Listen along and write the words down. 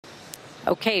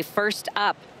Okay, first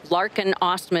up, Larkyn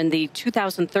Austman, the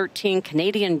 2013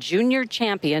 Canadian Junior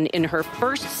Champion in her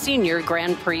first Senior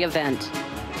Grand Prix event.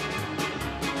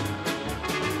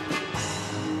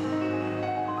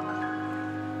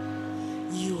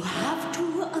 You have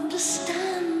to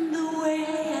understand the way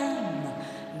I am,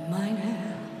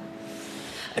 mine.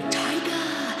 A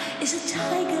tiger is a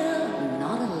tiger,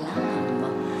 not a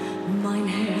lamb, mine.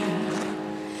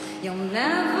 You'll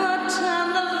never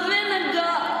turn the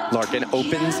vinegar. Larkyn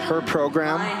opens her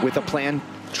program with a planned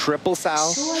triple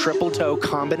sow, triple toe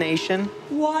combination.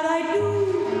 What I do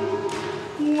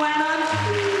when I'm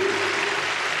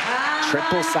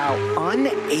Triple sow,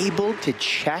 unable to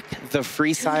check the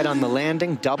free side on the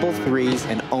landing, double threes,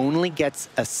 and only gets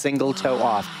a single toe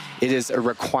off. It is a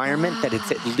requirement that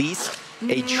it's at least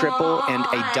a triple and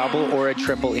a double or a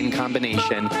triple in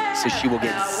combination, so she will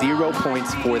get 0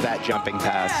 points for that jumping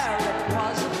pass.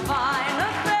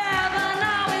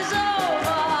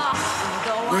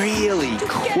 Really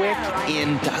quick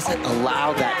in, doesn't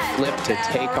allow that flip to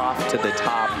take off to the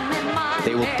top.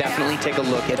 They will definitely take a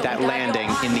look at that landing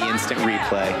in the instant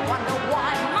replay.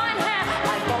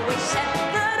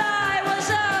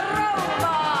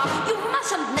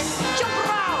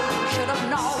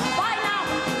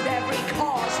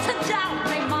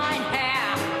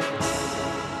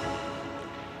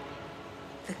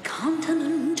 The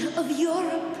continent of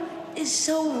Europe is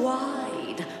so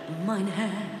wide, mine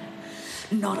hair.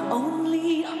 Not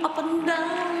only up and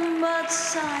down, but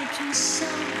side to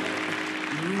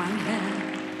side, mine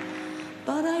hair.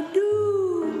 But I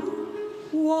do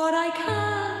what I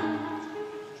can,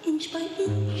 inch by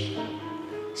inch,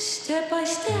 step by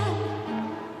step,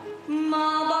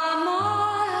 mile by mile,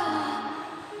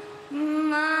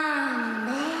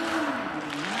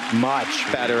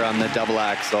 Much better on the double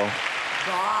axel.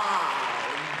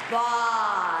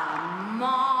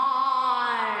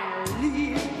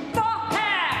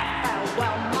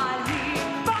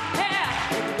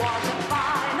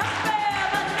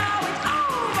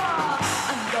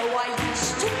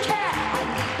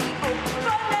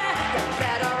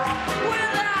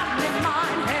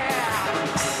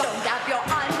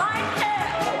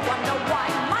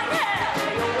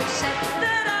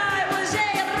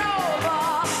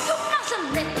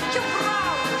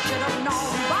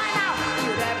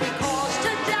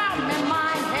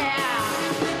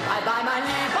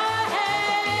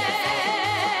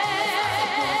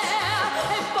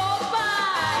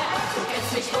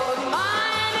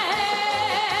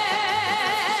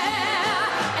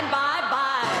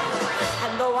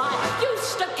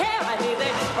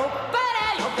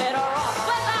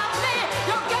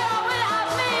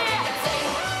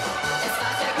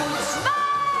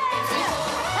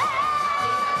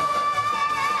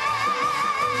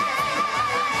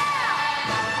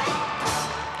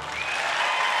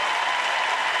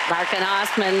 Larkyn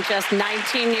Austman, just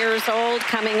 19 years old,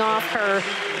 coming off her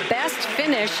best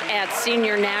finish at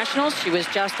Senior Nationals. She was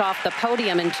just off the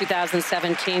podium in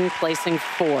 2017, placing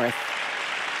 4th.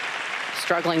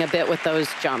 Struggling a bit with those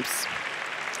jumps.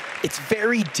 It's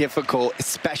very difficult,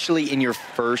 especially in your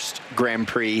first Grand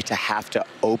Prix, to have to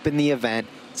open the event,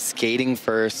 skating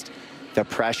first, the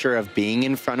pressure of being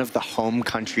in front of the home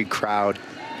country crowd.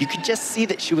 You could just see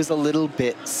that she was a little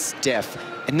bit stiff.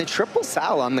 And the triple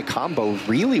sow on the combo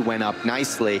really went up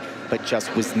nicely, but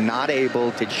just was not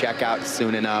able to check out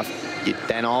soon enough.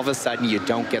 Then all of a sudden you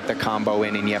don't get the combo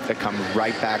in and you have to come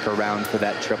right back around for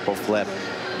that triple flip.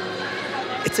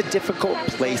 It's a difficult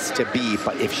place to be,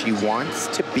 but if she wants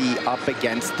to be up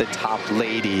against the top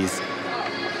ladies,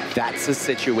 that's a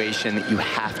situation that you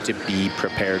have to be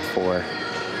prepared for.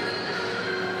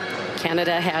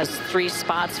 Canada has 3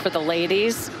 spots for the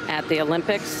ladies at the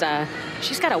Olympics.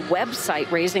 She's got a website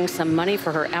raising some money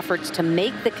for her efforts to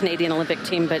make the Canadian Olympic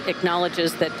team, but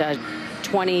acknowledges that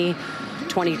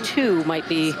 2022 might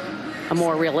be a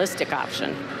more realistic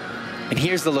option. And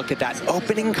here's the look at that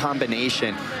opening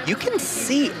combination. You can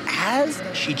see as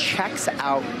she checks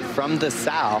out from the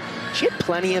sow, she had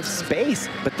plenty of space,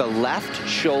 but the left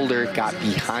shoulder got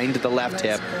behind the left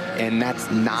hip, and that's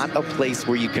not a place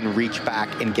where you can reach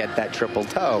back and get that triple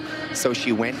toe. So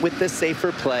she went with the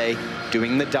safer play,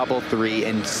 doing the double three,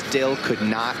 and still could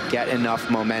not get enough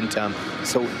momentum.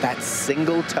 So that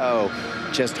single toe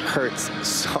just hurts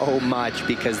so much,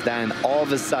 because then all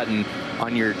of a sudden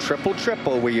on your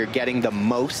triple where you're getting the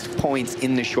most points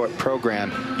in the short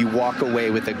program, you walk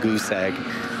away with a goose egg.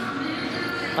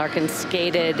 Larkyn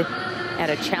skated at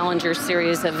a Challenger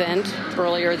Series event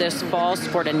earlier this fall,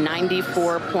 scored a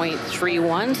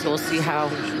 94.31, so we'll see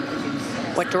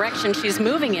what direction she's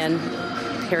moving in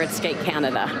here at Skate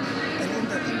Canada.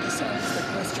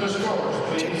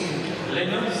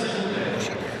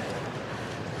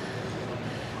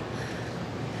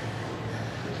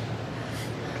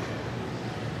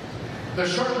 The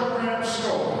short program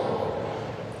score,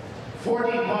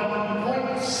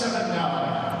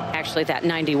 41.79. Actually, that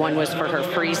 91 was for her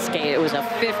free skate. It was a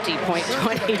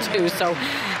 50.22. So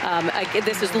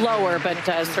this is lower, but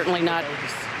certainly not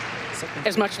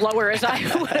as much lower as I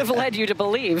would have led you to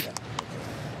believe.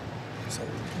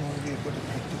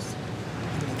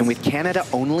 And with Canada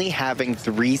only having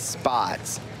 3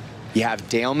 spots, you have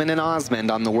Daleman and Austman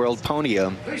on the world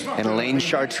podium, and Elaine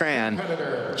Chartrand,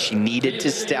 she needed to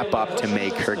step up to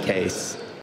make her case.